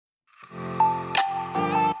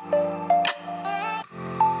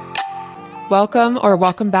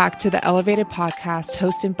Welcome back to the Elevated Podcast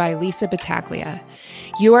hosted by Lisa Battaglia.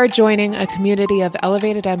 You are joining a community of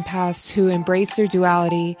elevated empaths who embrace their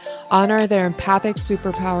duality, honor their empathic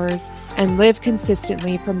superpowers, and live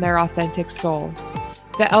consistently from their authentic soul.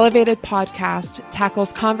 The Elevated Podcast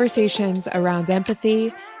tackles conversations around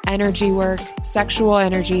empathy, energy work, sexual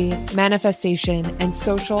energy, manifestation, and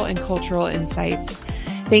social and cultural insights.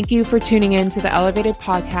 Thank you for tuning in to the Elevated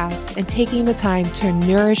Podcast and taking the time to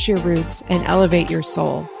nourish your roots and elevate your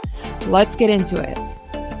soul. Let's get into it.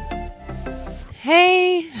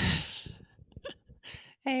 Hey.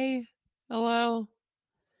 Hey. Hello.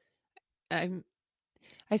 I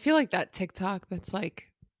feel like that TikTok that's like,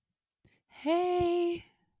 hey,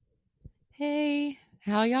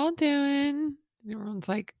 how y'all doing? And everyone's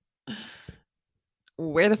like,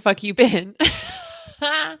 where the fuck you been?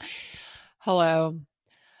 Hello.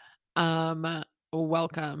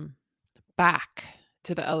 Welcome back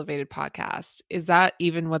to the Elevated Podcast. Is that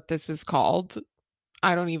even what this is called?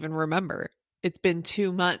 I don't even remember. It's been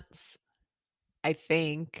 2 months, I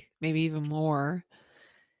think, maybe even more,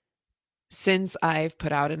 since I've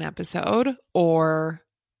put out an episode or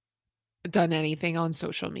done anything on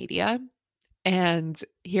social media. And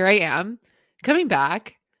here I am, coming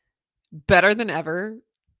back, better than ever,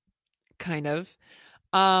 kind of.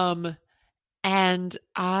 And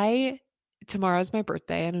tomorrow's my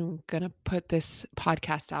birthday, and I'm going to put this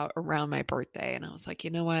podcast out around my birthday. And I was like, you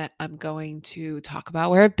know what? I'm going to talk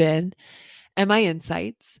about where I've been and my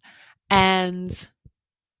insights and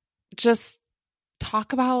just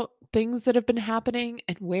talk about things that have been happening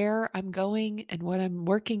and where I'm going and what I'm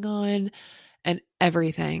working on and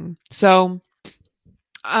everything. So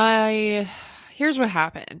here's what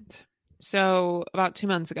happened. So about 2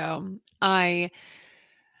 months ago, I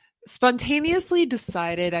spontaneously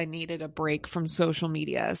decided I needed a break from social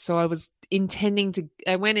media. So I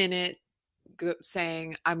went in it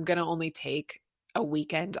saying I'm going to only take a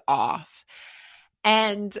weekend off.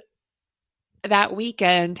 And that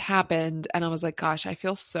weekend happened and I was like, gosh, I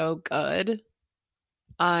feel so good.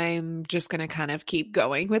 I'm just going to kind of keep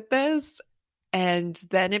going with this. And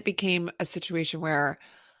then it became a situation where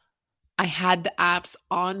I had the apps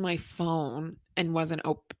on my phone and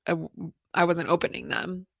I wasn't opening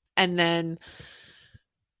them. And then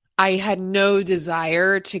I had no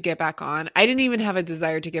desire to get back on. I didn't even have a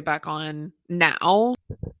desire to get back on now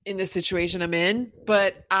in the situation I'm in.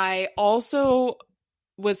 But I also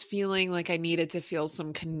was feeling like I needed to feel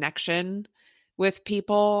some connection with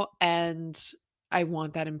people. And I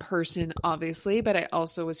want that in person, obviously. But I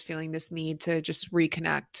also was feeling this need to just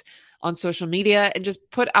reconnect on social media and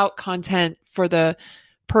just put out content for the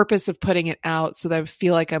purpose of putting it out so that I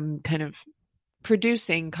feel like I'm kind of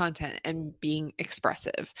producing content and being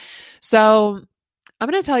expressive. So I'm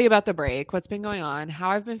going to tell you about the break, what's been going on, how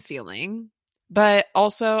I've been feeling, but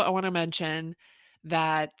also I want to mention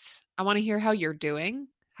that I want to hear how you're doing,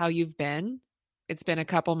 how you've been. It's been a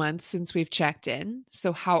couple months since we've checked in.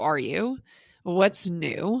 So how are you? What's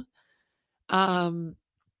new? What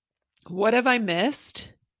have I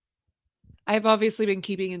missed? I've obviously been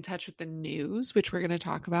keeping in touch with the news, which we're going to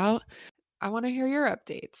talk about. I want to hear your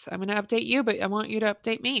updates. I'm going to update you, but I want you to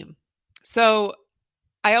update me. So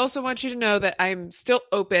I also want you to know that I'm still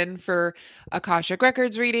open for Akashic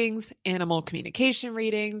Records readings, animal communication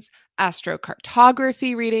readings,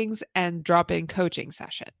 astrocartography readings, and drop-in coaching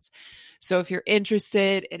sessions. So if you're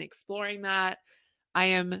interested in exploring that, I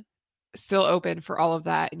am still open for all of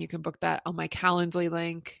that. And you can book that on my Calendly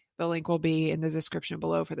link. The link will be in the description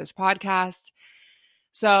below for this podcast.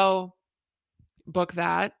 So book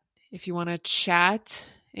that. If you want to chat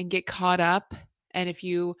and get caught up, and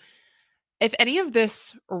if any of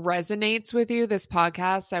this resonates with you, this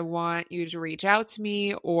podcast, I want you to reach out to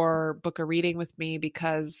me or book a reading with me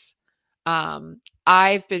because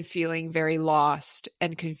I've been feeling very lost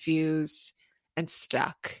and confused and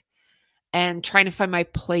stuck and trying to find my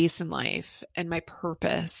place in life and my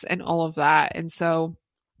purpose and all of that. And so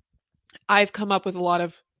I've come up with a lot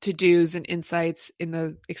of to-dos and insights in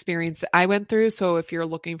the experience that I went through. So if you're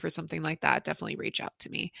looking for something like that, definitely reach out to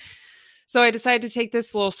me. So I decided to take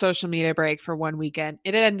this little social media break for one weekend.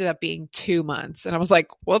 It ended up being 2 months. And I was like,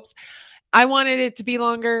 whoops, I wanted it to be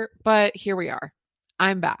longer, but here we are.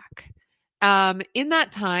 I'm back. In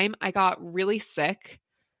that time, I got really sick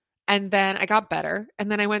and then I got better. And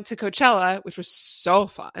then I went to Coachella, which was so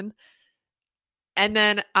fun. And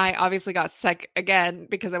then I obviously got sick again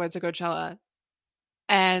because I went to Coachella.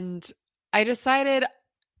 And I decided,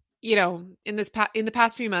 in the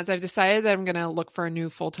past few months, I've decided that I'm going to look for a new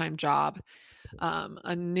full-time job,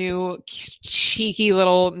 a new cheeky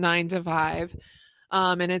little 9 to 5.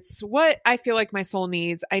 And it's what I feel like my soul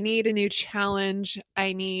needs. I need a new challenge.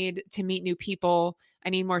 I need to meet new people. I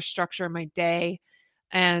need more structure in my day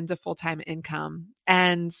and a full-time income.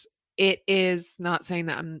 And it is not saying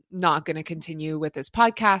that I'm not going to continue with this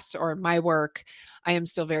podcast or my work. I am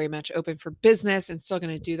still very much open for business and still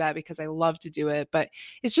going to do that because I love to do it, but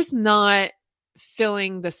it's just not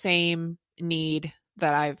filling the same need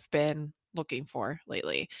that I've been looking for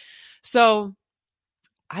lately. So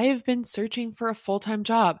I have been searching for a full-time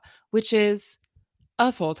job, which is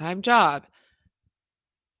a full-time job.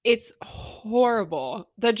 It's horrible.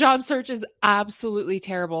 The job search is absolutely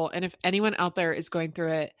terrible. And if anyone out there is going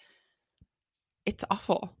through it, it's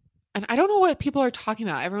awful. And I don't know what people are talking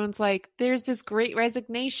about. Everyone's like, there's this great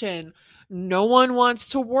resignation. No one wants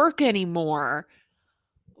to work anymore.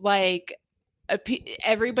 Like,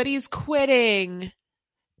 everybody's quitting.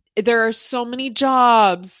 There are so many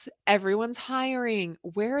jobs. Everyone's hiring.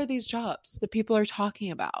 Where are these jobs that people are talking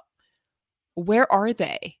about? Where are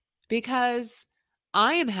they? Because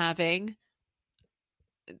I am having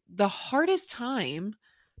the hardest time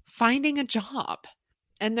finding a job.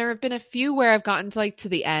 And there have been a few where I've gotten to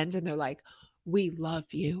the end and they're like, we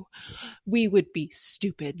love you. We would be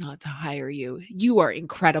stupid not to hire you. You are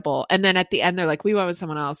incredible. And then at the end, they're like, we went with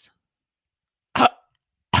someone else.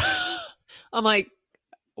 I'm like,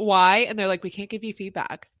 why? And they're like, we can't give you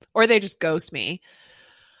feedback. Or they just ghost me.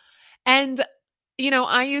 And,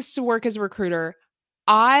 I used to work as a recruiter.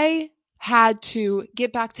 I had to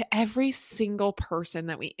get back to every single person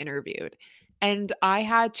that we interviewed. And I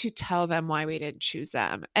had to tell them why we didn't choose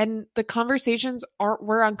them. And the conversations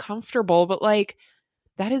were uncomfortable, but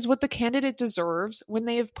that is what the candidate deserves when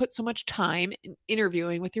they have put so much time in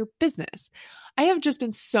interviewing with your business. I have just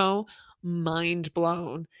been so mind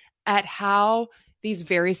blown at how these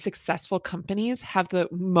very successful companies have the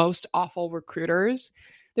most awful recruiters.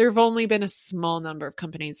 There have only been a small number of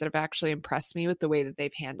companies that have actually impressed me with the way that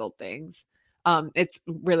they've handled things. It's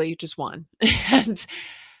really just one. And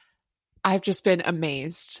I've just been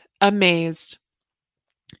amazed at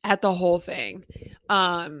the whole thing.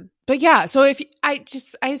 But yeah, so if I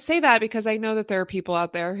say that because I know that there are people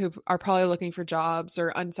out there who are probably looking for jobs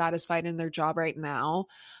or unsatisfied in their job right now.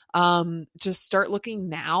 Just start looking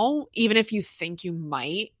now, even if you think you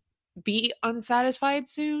might be unsatisfied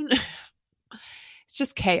soon. It's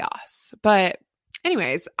just chaos. But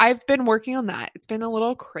anyways, I've been working on that. It's been a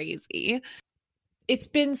little crazy. It's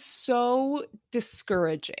been so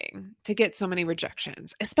discouraging to get so many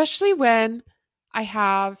rejections, especially when I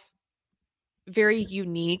have very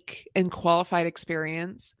unique and qualified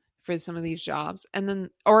experience for some of these jobs. And then,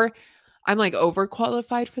 or I'm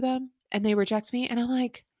overqualified for them and they reject me. And I'm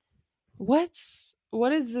like, what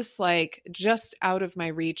is this just out of my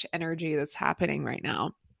reach energy that's happening right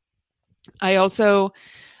now?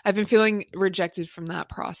 I've been feeling rejected from that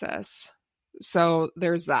process. So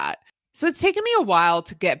there's that. So it's taken me a while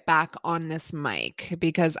to get back on this mic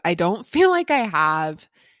because I don't feel like I have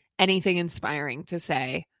anything inspiring to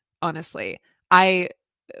say, honestly. I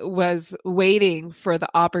was waiting for the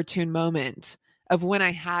opportune moment of when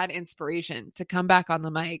I had inspiration to come back on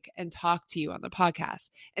the mic and talk to you on the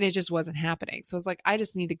podcast. And it just wasn't happening. So I was like, I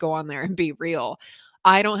just need to go on there and be real.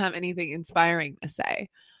 I don't have anything inspiring to say.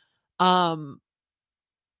 I've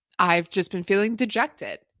just been feeling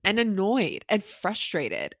dejected and annoyed and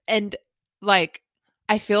frustrated. And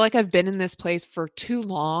I feel like I've been in this place for too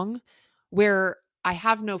long where I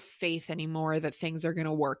have no faith anymore that things are going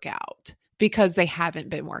to work out because they haven't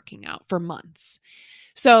been working out for months.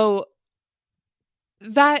 So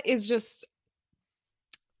that is just,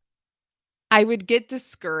 I would get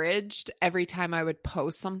discouraged every time I would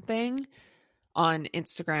post something on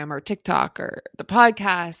Instagram or TikTok or the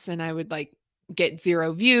podcast, and I would get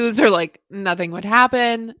 0 views or nothing would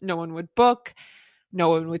happen. No one would book. No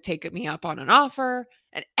one would take me up on an offer.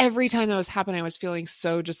 And every time that was happening, I was feeling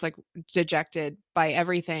so just dejected by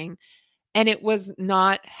everything. And it was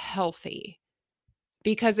not healthy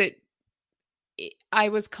because I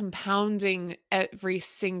was compounding every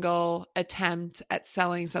single attempt at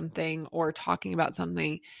selling something or talking about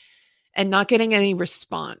something and not getting any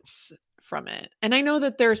response from it. And I know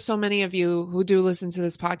that there are so many of you who do listen to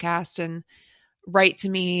this podcast and write to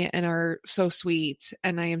me and are so sweet.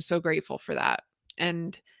 And I am so grateful for that.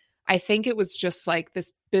 And I think it was just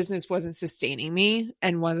this business wasn't sustaining me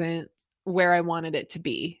and wasn't where I wanted it to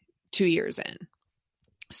be 2 years in.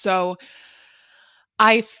 So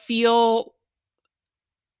I feel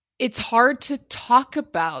it's hard to talk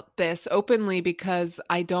about this openly because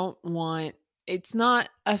it's not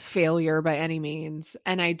a failure by any means.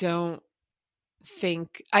 And I don't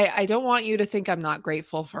want you to think I'm not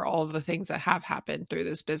grateful for all of the things that have happened through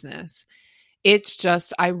this business. It's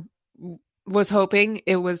just, I was hoping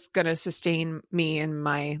it was going to sustain me in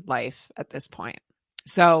my life at this point.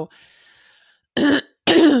 So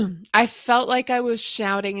I felt like I was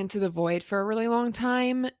shouting into the void for a really long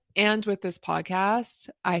time. And with this podcast,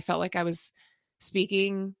 I felt like I was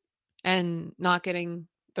speaking and not getting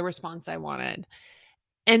the response I wanted.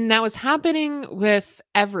 And that was happening with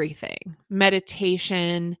everything.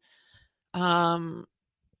 Meditation, what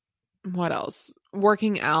else?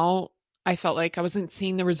 Working out. I felt like I wasn't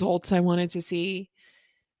seeing the results I wanted to see.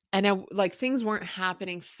 And like things weren't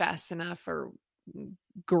happening fast enough or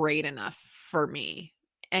great enough for me.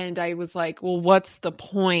 And I was like, well, what's the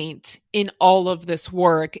point in all of this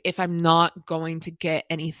work if I'm not going to get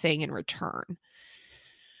anything in return?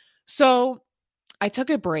 So I took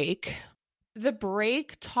a break. The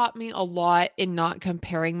break taught me a lot in not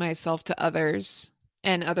comparing myself to others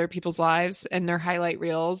and other people's lives and their highlight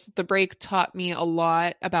reels. The break taught me a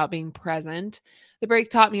lot about being present. The break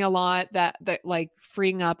taught me a lot that like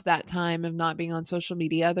freeing up that time of not being on social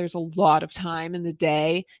media. There's a lot of time in the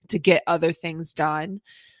day to get other things done.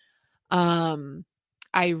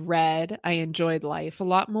 I read, I enjoyed life a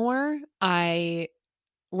lot more. I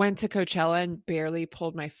went to Coachella and barely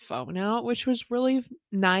pulled my phone out, which was really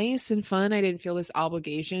nice and fun. I didn't feel this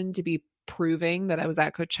obligation to be proving that I was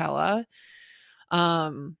at Coachella.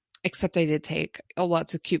 Except I did take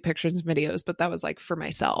lots of cute pictures and videos, but that was like for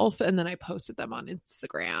myself. And then I posted them on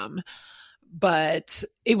Instagram. But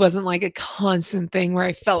it wasn't like a constant thing where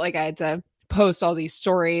I felt like I had to post all these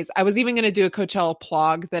stories. I was even going to do a Coachella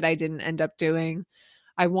plug that I didn't end up doing.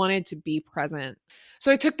 I wanted to be present.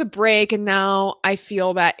 So I took the break, and now I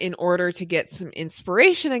feel that in order to get some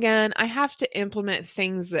inspiration again, I have to implement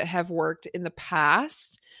things that have worked in the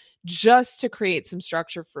past just to create some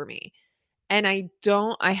structure for me. And I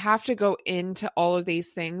have to go into all of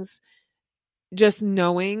these things just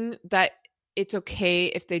knowing that it's okay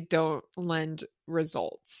if they don't lend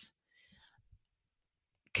results.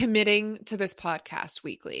 Committing to this podcast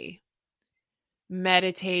weekly,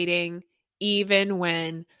 meditating, even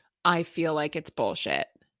when I feel like it's bullshit,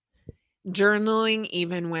 journaling,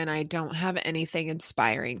 even when I don't have anything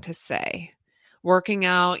inspiring to say, working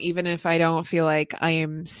out, even if I don't feel like I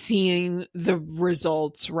am seeing the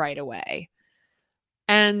results right away.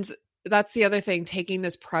 And that's the other thing, taking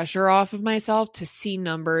this pressure off of myself to see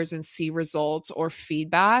numbers and see results or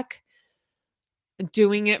feedback,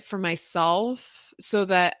 doing it for myself so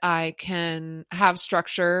that I can have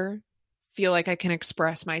structure, feel like I can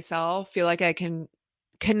express myself, feel like I can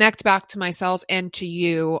connect back to myself and to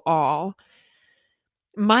you all.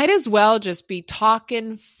 Might as well just be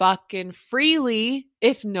talking fucking freely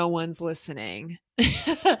if no one's listening.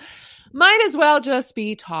 Might as well just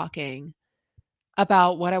be talking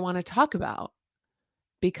about what I want to talk about,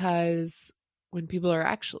 because when people are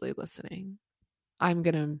actually listening, I'm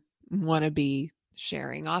going to want to be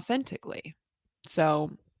sharing authentically.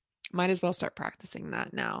 So might as well start practicing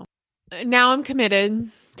that now. Now I'm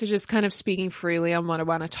committed to just kind of speaking freely on what I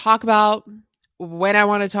want to talk about, when I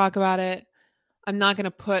want to talk about it. I'm not going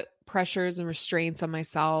to put pressures and restraints on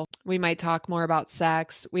myself. We might talk more about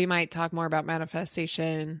sex. We might talk more about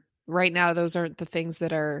manifestation. Right now, those aren't the things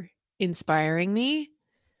that are inspiring me.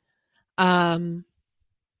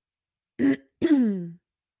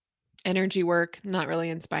 Energy work, not really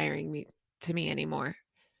inspiring to me anymore.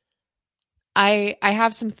 I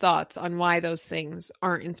have some thoughts on why those things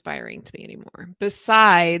aren't inspiring to me anymore.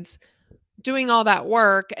 Besides doing all that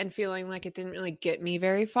work and feeling like it didn't really get me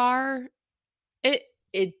very far,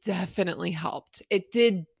 it definitely helped. It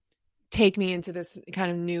did take me into this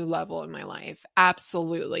kind of new level in my life.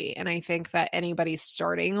 Absolutely. And I think that anybody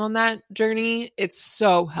starting on that journey, it's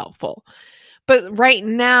so helpful. But right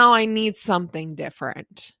now I need something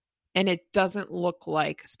different. And it doesn't look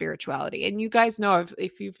like spirituality. And you guys know,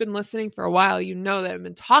 if you've been listening for a while, you know that I've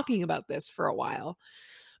been talking about this for a while.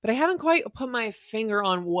 But I haven't quite put my finger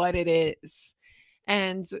on what it is.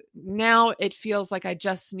 And now it feels like I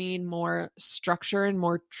just need more structure and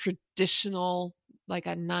more traditional, like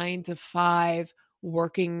a 9 to 5,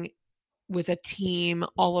 working with a team,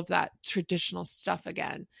 all of that traditional stuff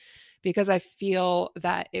again, because I feel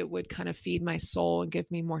that it would kind of feed my soul and give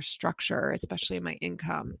me more structure, especially in my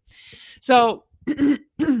income. So I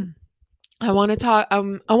want to talk, I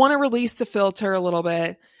want to release the filter a little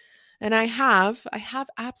bit. And I have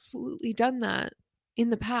absolutely done that in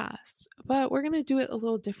the past, but we're going to do it a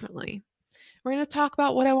little differently. We're going to talk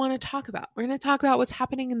about what I want to talk about. We're going to talk about what's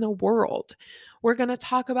happening in the world. We're going to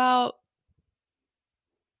talk about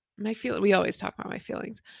my feelings. We always talk about my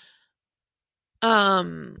feelings.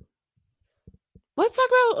 Let's talk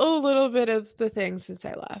about a little bit of the things since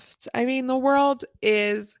I left. I mean, the world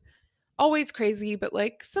is always crazy, but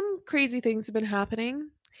like some crazy things have been happening.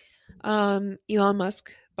 Elon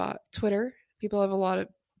Musk bought Twitter. People have a lot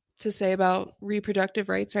to say about reproductive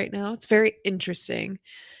rights right now. It's very interesting.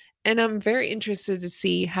 And I'm very interested to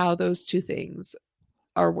see how those two things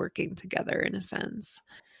are working together in a sense.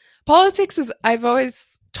 Politics is, I've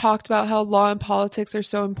always talked about how law and politics are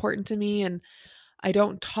so important to me, and I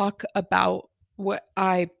don't talk about what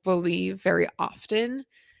I believe very often.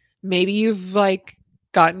 Maybe you've like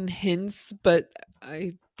gotten hints, but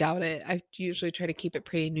I doubt it. I usually try to keep it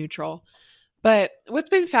pretty neutral. But what's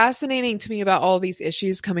been fascinating to me about all these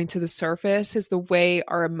issues coming to the surface is the way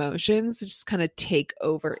our emotions just kind of take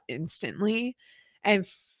over instantly. And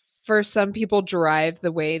for some people drive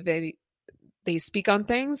the way they speak on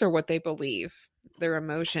things or what they believe. Their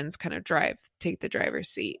emotions kind of take the driver's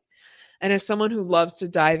seat. And as someone who loves to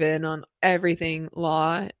dive in on everything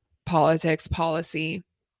law, politics, policy,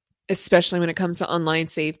 especially when it comes to online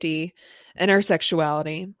safety and our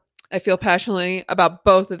sexuality, I feel passionately about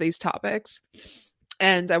both of these topics.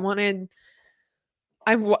 And like,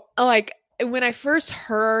 when I first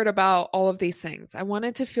heard about all of these things, I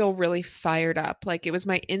wanted to feel really fired up. Like it was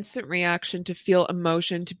my instant reaction to feel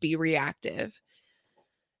emotion, to be reactive.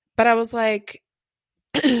 But I was like,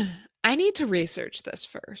 I need to research this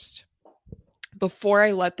first before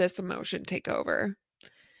I let this emotion take over.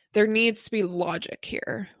 There needs to be logic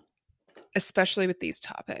here, especially with these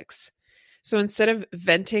topics. So instead of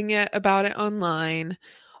venting about it online,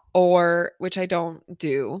 or which I don't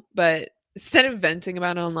do, but instead of venting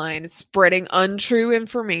about it online, spreading untrue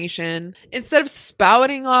information, instead of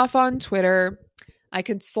spouting off on Twitter, I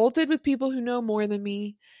consulted with people who know more than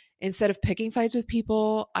me. Instead of picking fights with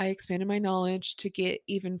people, I expanded my knowledge to get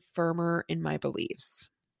even firmer in my beliefs.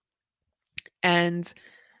 And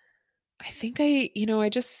I think I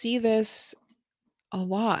just see this a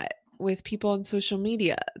lot with people on social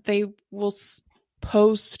media. They will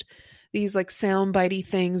post these like soundbitey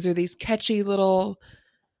things or these catchy little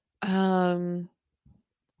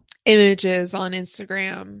images on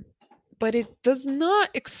Instagram, but it does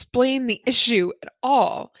not explain the issue at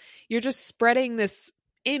all. You're just spreading this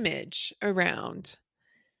image around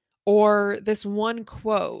or this one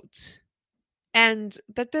quote, and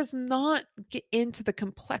that does not get into the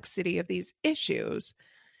complexity of these issues.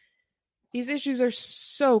 These issues are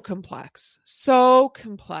so complex, so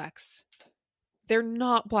complex. They're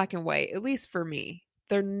not black and white, at least for me.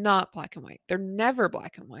 They're not black and white. They're never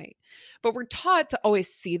black and white. But we're taught to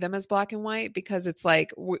always see them as black and white because it's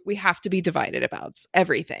like we have to be divided about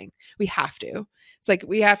everything. We have to. It's like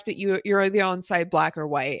we have to, you're either on side black or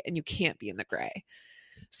white, and you can't be in the gray.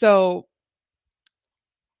 So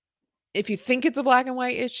if you think it's a black and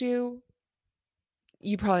white issue,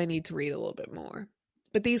 you probably need to read a little bit more.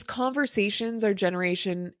 But these conversations our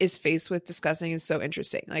generation is faced with discussing is so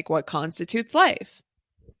interesting. Like, what constitutes life?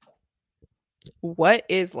 What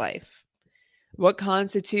is life? What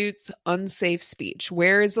constitutes unsafe speech?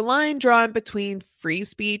 Where is the line drawn between free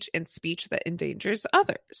speech and speech that endangers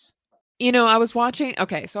others? I was watching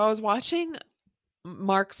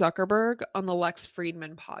Mark Zuckerberg on the Lex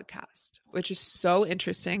Fridman podcast, which is so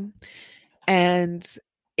interesting. And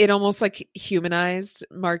it almost like humanized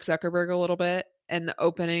Mark Zuckerberg a little bit. And the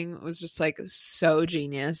opening was just like so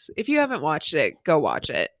genius. If you haven't watched it, go watch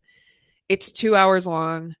it. It's 2 hours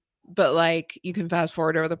long, but like you can fast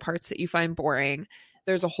forward over the parts that you find boring.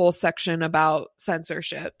 There's a whole section about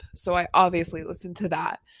censorship. So I obviously listened to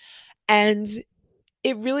that. And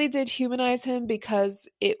it really did humanize him because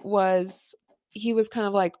he was kind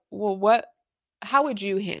of like, well, how would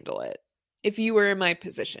you handle it if you were in my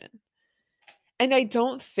position? And I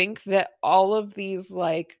don't think that all of these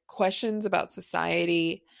like questions about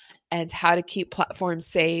society and how to keep platforms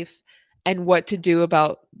safe and what to do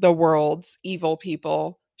about the world's evil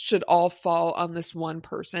people should all fall on this one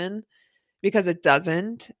person, because it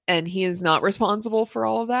doesn't. And he is not responsible for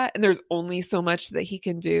all of that. And there's only so much that he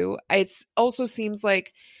can do. It also seems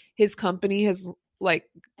like his company has like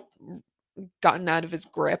gotten out of his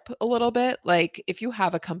grip a little bit. Like if you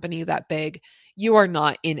have a company that big, you are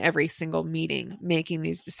not in every single meeting making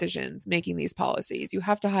these decisions, making these policies. You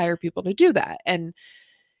have to hire people to do that. And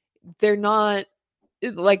they're not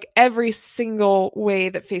like every single way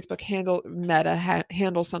that Facebook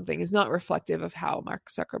handles something is not reflective of how Mark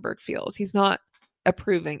Zuckerberg feels. He's not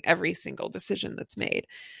approving every single decision that's made.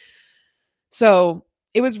 So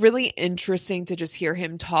it was really interesting to just hear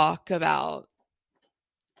him talk about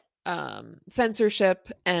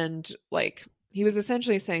censorship, and like he was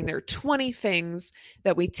essentially saying there are 20 things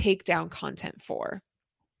that we take down content for.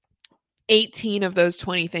 18 of those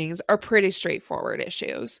 20 things are pretty straightforward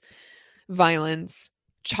issues: violence,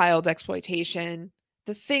 child exploitation,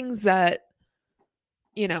 the things that,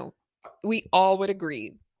 we all would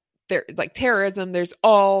agree. There, like terrorism, there's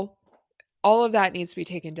all of that needs to be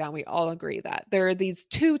taken down. We all agree that there are these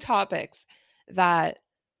two topics that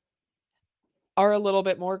are a little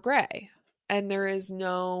bit more gray, and there is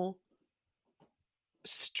no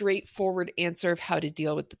straightforward answer of how to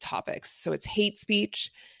deal with the topics. So it's hate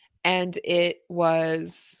speech and it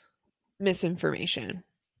was misinformation.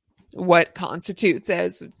 What constitutes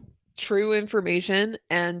as true information,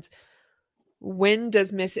 and when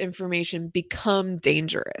does misinformation become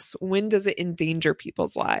dangerous? When does it endanger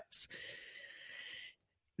people's lives?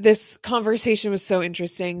 This conversation was so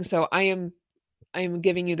interesting. So I am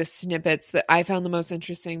giving you the snippets that I found the most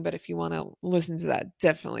interesting, but if you want to listen to that,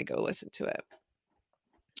 definitely go listen to it.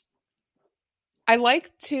 I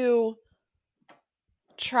like to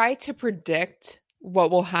try to predict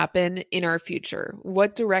what will happen in our future,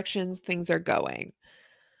 what directions things are going.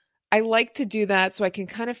 I like to do that so I can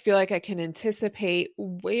kind of feel like I can anticipate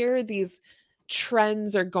where these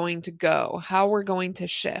trends are going to go, how we're going to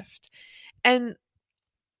shift. And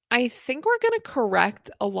I think we're going to correct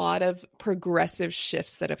a lot of progressive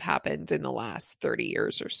shifts that have happened in the last 30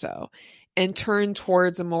 years or so and turn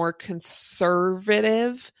towards a more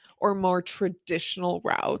conservative or more traditional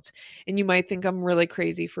route. And you might think I'm really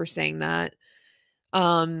crazy for saying that.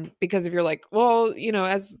 Because if you're like, well,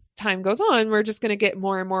 as time goes on, we're just going to get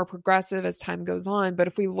more and more progressive as time goes on. But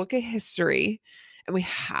if we look at history, and we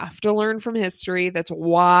have to learn from history, that's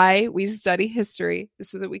why we study history,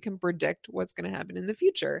 so that we can predict what's going to happen in the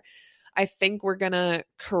future. I think we're going to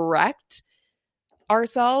correct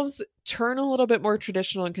ourselves, turn a little bit more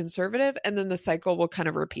traditional and conservative, and then the cycle will kind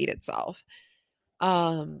of repeat itself.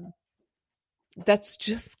 That's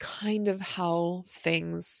just kind of how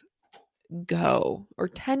things go or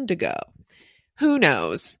tend to go. Who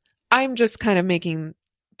knows? I'm just kind of making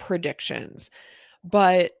predictions,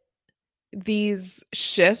 but these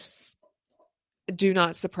shifts do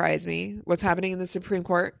not surprise me. What's happening in the Supreme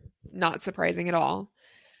Court, not surprising at all.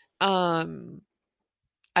 I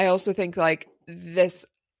also think like this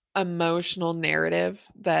emotional narrative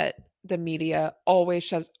that the media always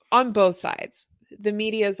shoves on both sides. The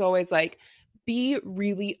media is always like, be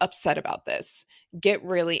really upset about this. Get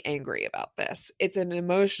really angry about this. It's an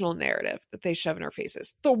emotional narrative that they shove in our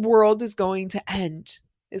faces. The world is going to end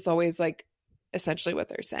is always like essentially what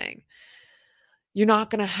they're saying. You're not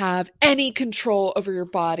going to have any control over your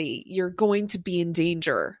body. You're going to be in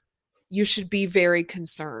danger. You should be very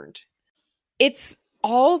concerned. It's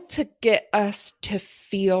all to get us to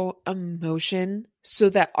feel emotion so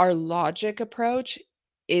that our logic approach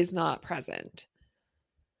is not present.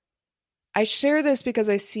 I share this because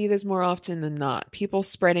I see this more often than not. People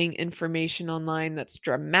spreading information online that's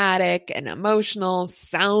dramatic and emotional,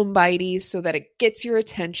 soundbitey, so that it gets your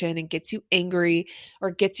attention and gets you angry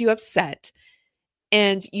or gets you upset.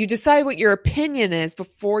 And you decide what your opinion is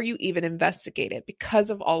before you even investigate it because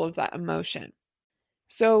of all of that emotion.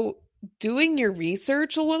 So doing your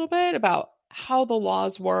research a little bit about how the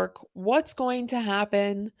laws work, what's going to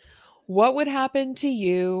happen, what would happen to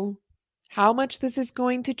you, how much this is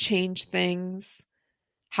going to change things,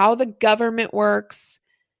 how the government works,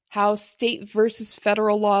 how state versus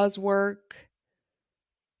federal laws work,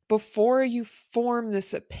 before you form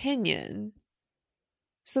this opinion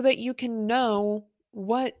so that you can know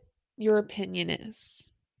what your opinion is.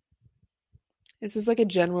 This is like a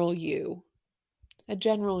general you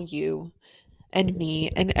and me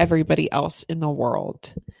and everybody else in the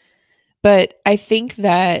world. But I think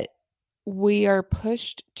that we are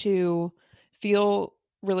pushed to feel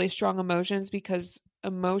really strong emotions because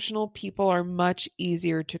emotional people are much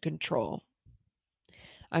easier to control.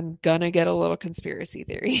 I'm gonna get a little conspiracy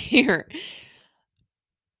theory here.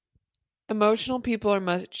 Emotional people are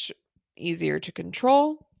much easier to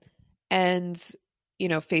control. And,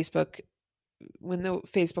 Facebook, when the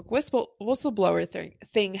Facebook whistleblower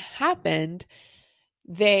thing happened,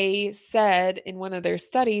 they said in one of their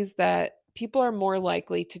studies that people are more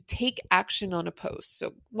likely to take action on a post.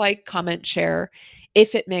 So like, comment, share,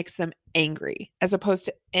 if it makes them angry, as opposed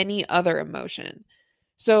to any other emotion.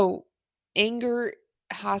 So anger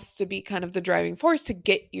has to be kind of the driving force to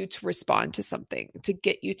get you to respond to something, to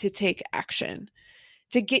get you to take action,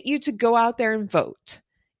 to get you to go out there and vote.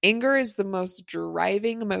 Anger is the most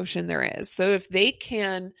driving emotion there is. So if they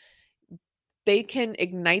can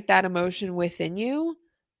ignite that emotion within you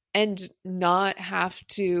and not have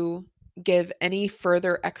to give any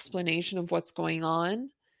further explanation of what's going on,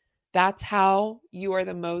 that's how you are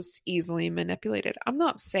the most easily manipulated. I'm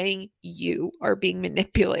not saying you are being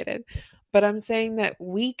manipulated, but I'm saying that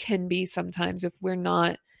we can be sometimes if we're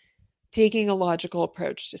not taking a logical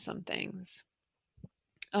approach to some things.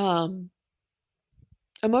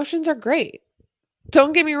 Emotions are great.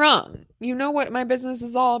 Don't get me wrong. You know what my business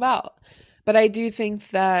is all about. But I do think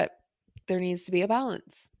that there needs to be a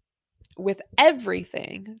balance. With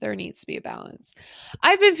everything, there needs to be a balance.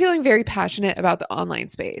 I've been feeling very passionate about the online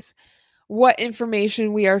space, what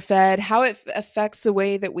information we are fed, how it affects the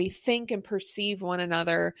way that we think and perceive one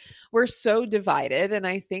another. We're so divided. And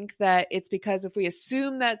I think that it's because if we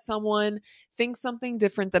assume that someone thinks something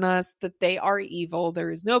different than us, that they are evil,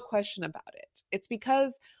 there is no question about it. It's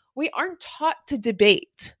because we aren't taught to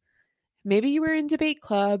debate. Maybe you were in debate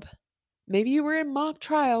club. Maybe you were in mock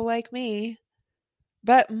trial like me.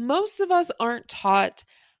 But most of us aren't taught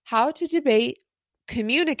how to debate,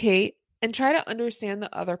 communicate, and try to understand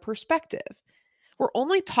the other perspective. We're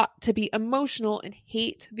only taught to be emotional and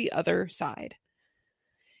hate the other side.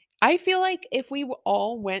 I feel like if we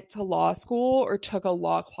all went to law school or took a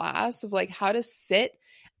law class of like how to sit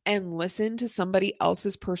and listen to somebody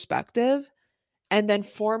else's perspective and then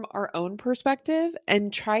form our own perspective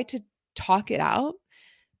and try to talk it out,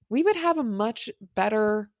 we would have a much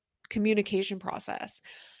better communication process.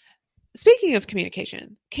 Speaking of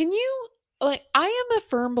communication, I am a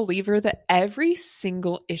firm believer that every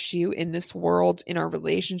single issue in this world, in our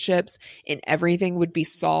relationships, in everything would be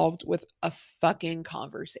solved with a fucking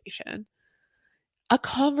conversation. A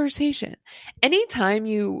conversation. Anytime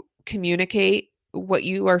you communicate what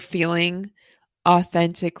you are feeling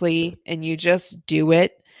authentically and you just do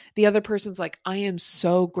it, the other person's like, I am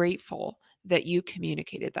so grateful that you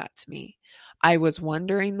communicated that to me. I was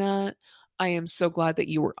wondering that. I am so glad that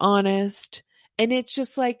you were honest. And it's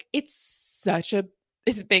just like, it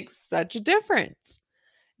makes such a difference.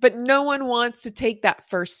 But no one wants to take that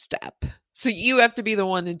first step. So you have to be the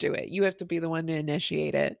one to do it. You have to be the one to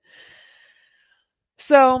initiate it.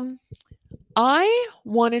 So I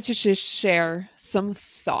wanted to just share some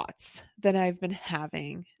thoughts that I've been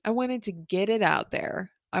having. I wanted to get it out there.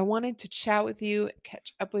 I wanted to chat with you,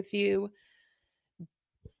 catch up with you,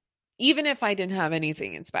 even if I didn't have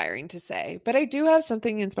anything inspiring to say. But I do have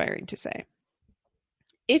something inspiring to say.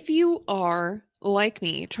 If you are, like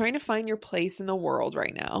me, trying to find your place in the world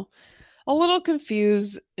right now, a little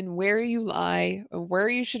confused in where you lie or where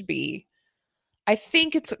you should be, I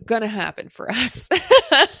think it's going to happen for us.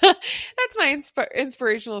 That's my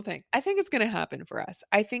inspirational thing. I think it's going to happen for us.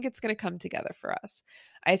 I think it's going to come together for us.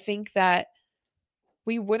 I think that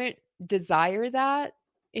we wouldn't desire that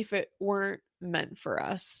if it weren't meant for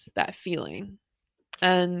us, that feeling.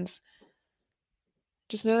 And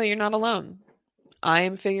just know that you're not alone. I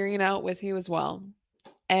am figuring it out with you as well.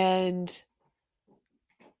 And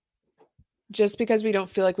just because we don't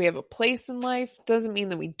feel like we have a place in life doesn't mean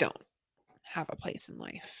that we don't have a place in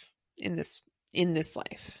life, in this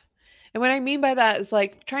life. And what I mean by that is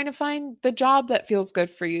like trying to find the job that feels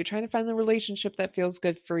good for you, trying to find the relationship that feels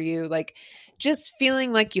good for you, like just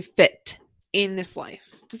feeling like you fit in this life.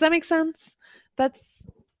 Does that make sense?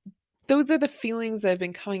 Those are the feelings that have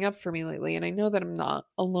been coming up for me lately, and I know that I'm not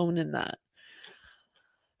alone in that.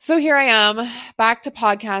 So here I am, back to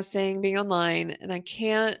podcasting, being online, and I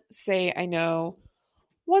can't say I know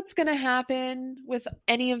what's going to happen with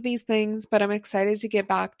any of these things, but I'm excited to get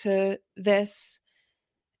back to this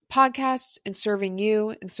podcast and serving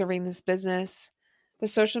you and serving this business. The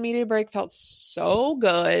social media break felt so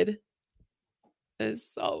good. It was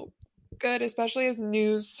so good, especially as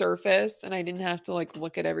news surfaced and I didn't have to like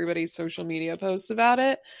look at everybody's social media posts about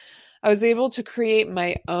it. I was able to create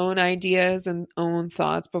my own ideas and own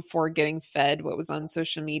thoughts before getting fed what was on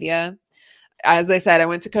social media. As I said, I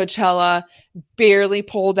went to Coachella, barely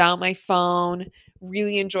pulled out my phone,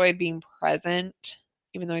 really enjoyed being present,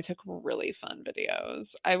 even though I took really fun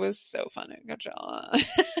videos. I was so fun at Coachella.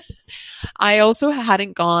 I also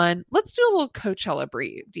hadn't gone. Let's do a little Coachella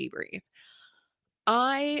debrief.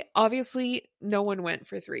 No one went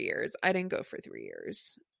for 3 years. I didn't go for 3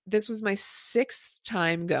 years. This was my 6th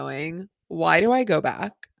time going. Why do I go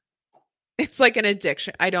back? It's like an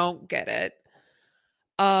addiction. I don't get it.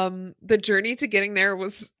 The journey to getting there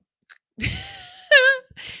was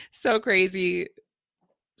so crazy.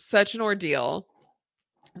 Such an ordeal.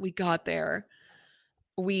 We got there.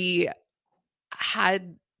 We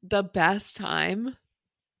had the best time.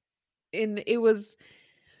 And it was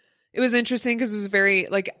interesting because it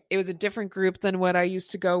was it was a different group than what I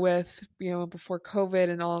used to go with, before COVID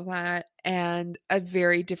and all of that. And a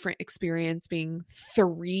very different experience being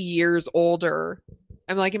 3 years older.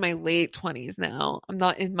 I'm like in my late 20s now. I'm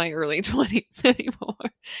not in my early 20s anymore.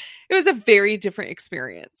 It was a very different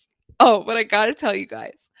experience. Oh, but I got to tell you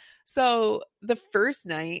guys. So the first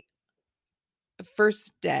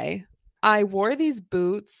day, I wore these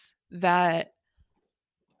boots that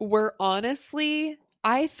were honestly,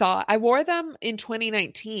 I thought I wore them in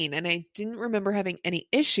 2019 and I didn't remember having any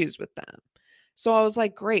issues with them. So I was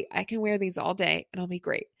like, great, I can wear these all day and I'll be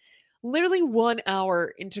great. Literally 1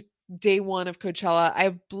 hour into day one of Coachella, I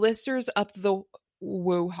have blisters up the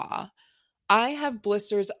woo-ha. I have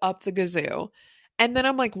blisters up the gazoo. And then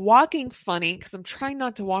I'm like walking funny because I'm trying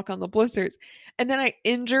not to walk on the blisters. And then I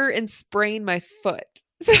injure and sprain my foot.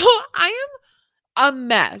 So I am a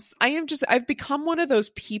mess. I've become one of those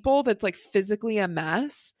people that's like physically a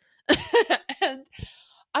mess. And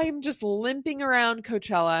I'm just limping around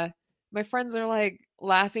Coachella. My friends are like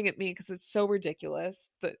laughing at me because it's so ridiculous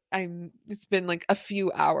that it's been like a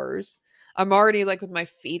few hours. I'm already like with my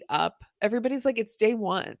feet up. Everybody's like, it's day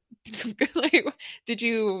one. Like, did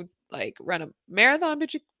you like run a marathon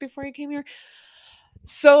before you came here?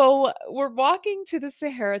 So we're walking to the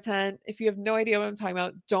Sahara tent. If you have no idea what I'm talking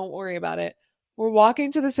about, don't worry about it. We're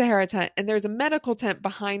walking to the Sahara tent and there's a medical tent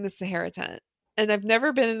behind the Sahara tent. And I've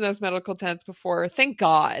never been in those medical tents before. Thank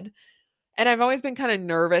God. And I've always been kind of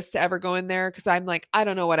nervous to ever go in there because I'm like, I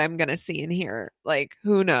don't know what I'm going to see in here. Like,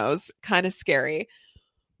 who knows? Kind of scary.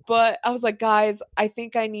 But I was like, guys, I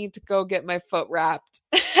think I need to go get my foot wrapped.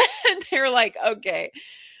 And they were like, okay.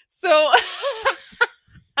 So,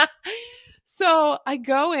 so I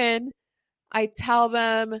go in, I tell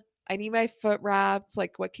them I need my foot wrapped.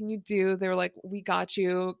 Like, what can you do? They were like, we got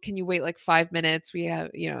you. Can you wait like 5 minutes? We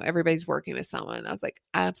have, everybody's working with someone. I was like,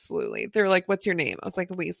 absolutely. They were like, what's your name? I was like,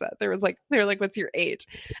 Lisa. They were like, what's your age?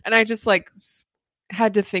 And I just like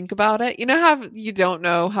had to think about it. You know how you don't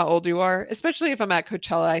know how old you are, especially if I'm at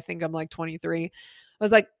Coachella. I think I'm like 23. I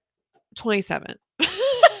was like 27.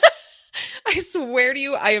 I swear to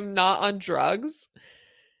you, I am not on drugs.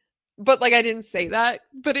 But like I didn't say that,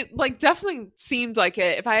 but it like definitely seemed like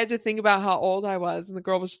it. If I had to think about how old I was, and the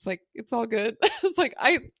girl was just like, "It's all good." I was like,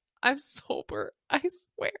 I'm sober, I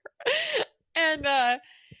swear. And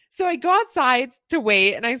so I go outside to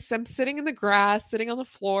wait, and I'm sitting in the grass, sitting on the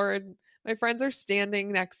floor, and my friends are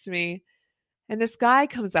standing next to me. And this guy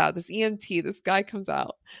comes out, this EMT, this guy comes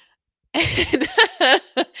out, and,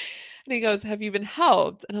 and he goes, "Have you been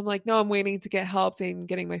helped?" And I'm like, "No, I'm waiting to get helped. I'm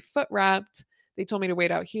getting my foot wrapped. They told me to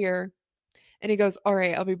wait out here." And he goes, "All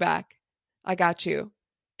right, I'll be back. I got you."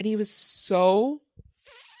 And he was so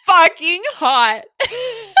fucking hot.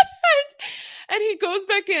 And he goes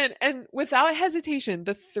back in, and without hesitation,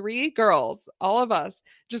 the three girls, all of us,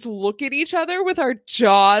 just look at each other with our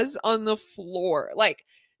jaws on the floor. Like,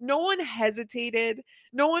 no one hesitated.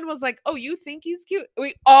 No one was like, "Oh, you think he's cute?"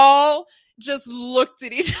 We all just looked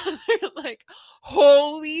at each other like,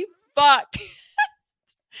 holy fuck.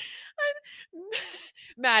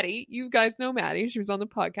 Maddie, you guys know Maddie. She was on the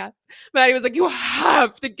podcast. Maddie was like, "You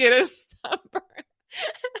have to get his number."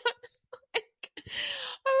 And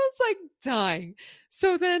I was like dying.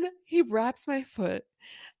 So then he wraps my foot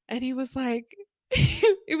and he was like,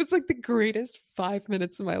 it was like the greatest 5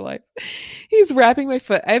 minutes of my life. He's wrapping my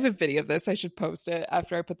foot. I have a video of this. I should post it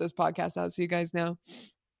after I put this podcast out so you guys know.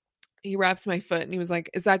 He wraps my foot and he was like,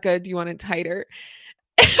 "Is that good? Do you want it tighter?"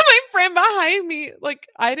 And my friend behind me, like,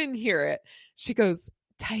 I didn't hear it. She goes,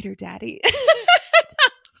 "Tighter, daddy."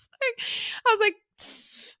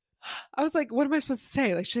 I was like, what am I supposed to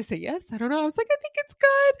say? Like, should I say yes? I don't know. I was like, I think it's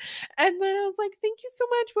good. And then I was like, "Thank you so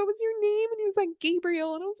much. What was your name?" And he was like,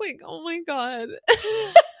 "Gabriel." And I was like, oh my God.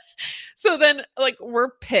 So then, like,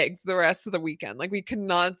 we're pigs the rest of the weekend. Like, we could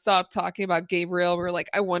not stop talking about Gabriel. We're like,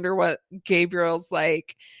 I wonder what Gabriel's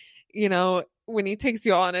like, when he takes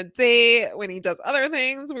you on a date, when he does other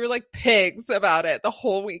things. We were like pigs about it the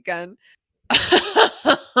whole weekend.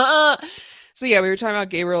 So yeah, we were talking about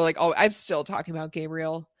Gabriel. Like, oh, I'm still talking about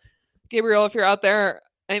Gabriel. Gabriel, if you're out there,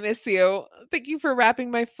 I miss you. Thank you for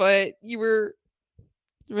wrapping my foot. You were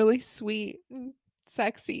really sweet and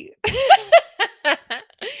sexy.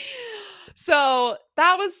 So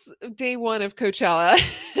that was day one of Coachella,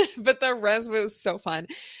 but the rest of it was so fun.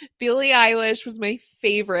 Billie Eilish was my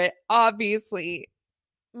favorite, obviously.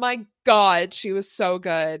 My God, she was so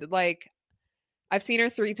good. Like, I've seen her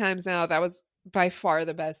 3 times now. That was by far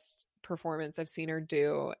the best performance I've seen her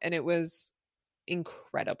do, and it was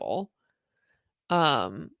incredible.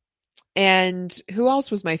 And who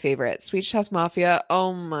else was my favorite? Swedish House Mafia.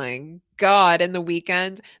 Oh my God. And The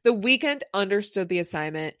Weeknd understood the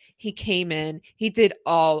assignment. He came in, he did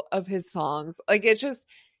all of his songs. Like, it's just,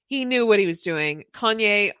 he knew what he was doing.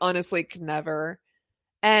 Kanye honestly could never.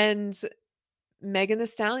 And Megan Thee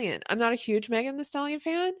Stallion. I'm not a huge Megan Thee Stallion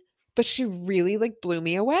fan, but she really like blew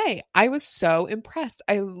me away. I was so impressed.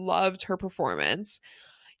 I loved her performance.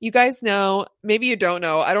 You guys know, maybe you don't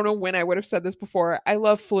know. I don't know when I would have said this before. I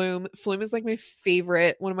love Flume. Flume is like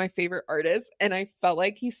one of my favorite artists. And I felt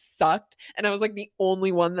like he sucked. And I was like the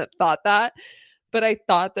only one that thought that. But I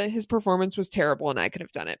thought that his performance was terrible and I could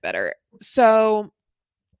have done it better. So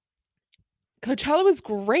Coachella was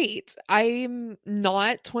great. I'm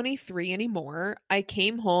not 23 anymore. I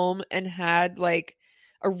came home and had like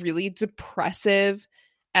a really depressive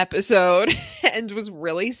episode and was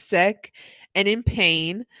really sick and in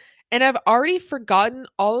pain. And I've already forgotten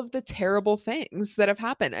all of the terrible things that have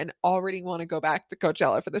happened and already want to go back to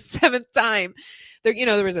Coachella for the seventh time.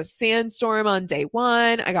 There was a sandstorm on day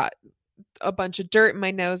one. I got a bunch of dirt in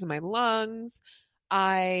my nose and my lungs.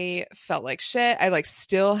 I felt like shit. I like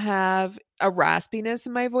still have a raspiness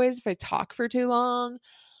in my voice if I talk for too long.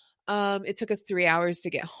 It took us 3 hours to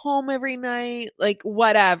get home every night. Like,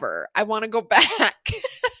 whatever. I want to go back.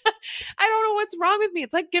 I don't know what's wrong with me.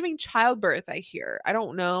 It's like giving childbirth, I hear. I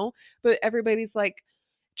don't know. But everybody's like,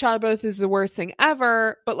 childbirth is the worst thing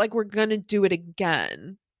ever. But like, we're going to do it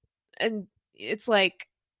again. And it's like,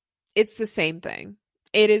 it's the same thing.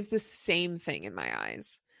 It is the same thing in my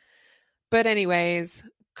eyes. But anyways,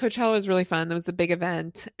 Coachella was really fun. That was a big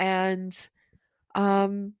event. And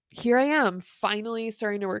here I am finally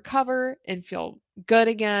starting to recover and feel good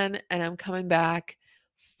again. And I'm coming back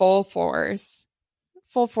full force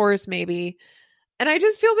maybe. And I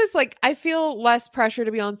just feel this, like, I feel less pressure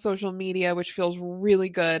to be on social media, which feels really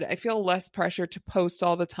good. I feel less pressure to post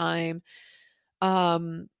all the time.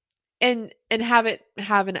 And have it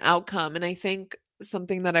have an outcome. And I think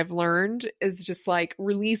something that I've learned is just like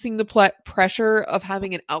releasing the pressure of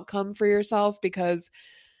having an outcome for yourself, because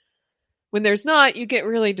when there's not, you get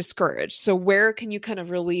really discouraged. So where can you kind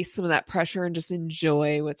of release some of that pressure and just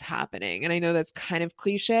enjoy what's happening? And I know that's kind of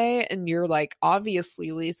cliche and you're like,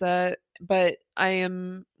 obviously, Lisa, but I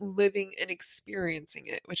am living and experiencing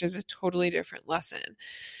it, which is a totally different lesson.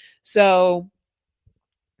 So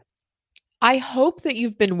I hope that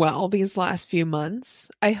you've been well these last few months.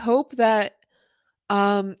 I hope that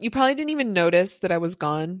you probably didn't even notice that I was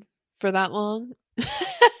gone for that long.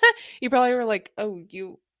 You probably were like, oh,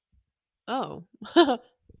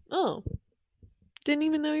 oh, didn't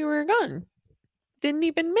even know you were gone. Didn't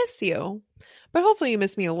even miss you. But hopefully you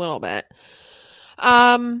missed me a little bit.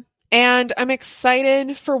 And I'm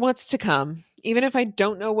excited for what's to come, even if I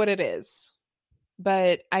don't know what it is.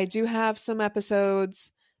 But I do have some episodes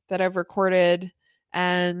that I've recorded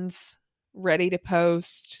and ready to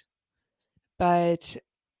post. But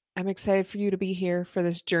I'm excited for you to be here for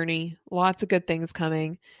this journey. Lots of good things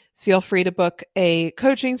coming. Feel free to book a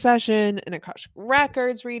coaching session, an Akashic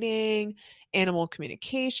Records reading, animal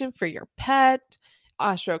communication for your pet,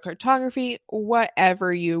 astrocartography,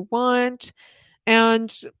 whatever you want.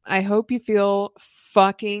 And I hope you feel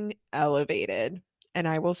fucking elevated. And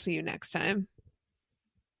I will see you next time.